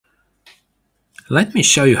Let me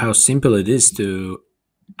show you how simple it is to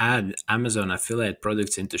add Amazon affiliate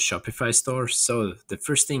products into Shopify store. So the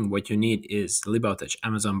first thing what you need is Liboutage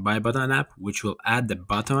Amazon Buy Button app, which will add the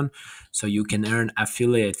button so you can earn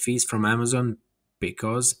affiliate fees from Amazon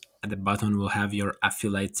because the button will have your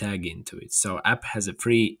affiliate tag into it. So app has a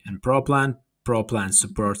free and pro plan. Pro plan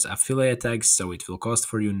supports affiliate tags, so it will cost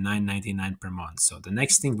for you $9.99 per month. So the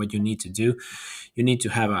next thing what you need to do, you need to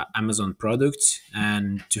have an Amazon product,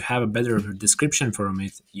 and to have a better description from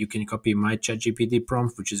it, you can copy my ChatGPT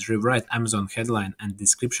prompt, which is rewrite Amazon headline and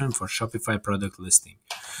description for Shopify product listing.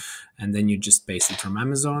 And then you just paste it from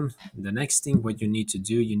Amazon. The next thing what you need to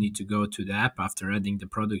do, you need to go to the app. After adding the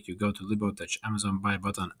product, you go to Liboutage Amazon Buy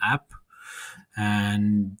Button app,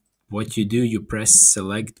 and what you do, you press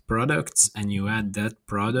select products and you add that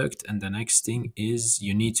product. And the next thing is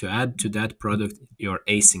you need to add to that product your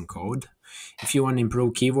async code. If you want to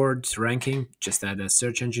improve keyword ranking, just add a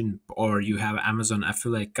search engine, or you have Amazon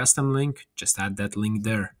affiliate custom link, just add that link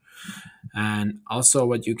there. And also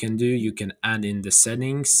what you can do, you can add in the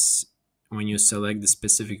settings. When you select the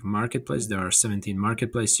specific marketplace, there are 17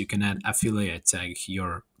 marketplaces, you can add affiliate tag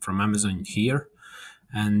here from Amazon here.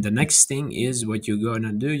 And the next thing is what you're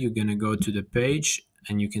gonna do, you're gonna go to the page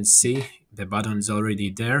and you can see the button is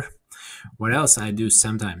already there. What else I do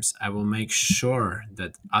sometimes, I will make sure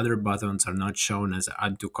that other buttons are not shown as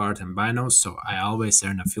add to cart and buy now, so I always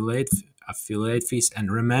earn affiliate fees.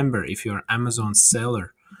 And remember, if you're Amazon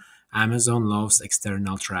seller, Amazon loves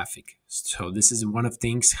external traffic. So this is one of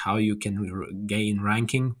things how you can gain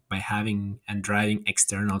ranking by having and driving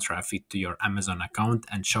external traffic to your Amazon account,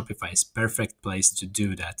 and Shopify is perfect place to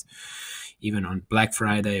do that. Even on Black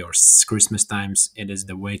Friday or Christmas times, it is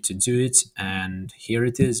the way to do it. And here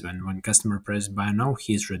it is, when customer press buy now,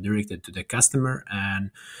 he's redirected to the customer.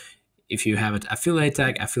 And if you have an affiliate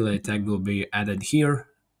tag will be added here,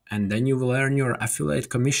 and then you will earn your affiliate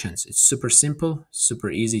commissions. It's super simple,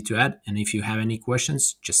 super easy to add. And if you have any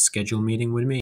questions, just schedule a meeting with me.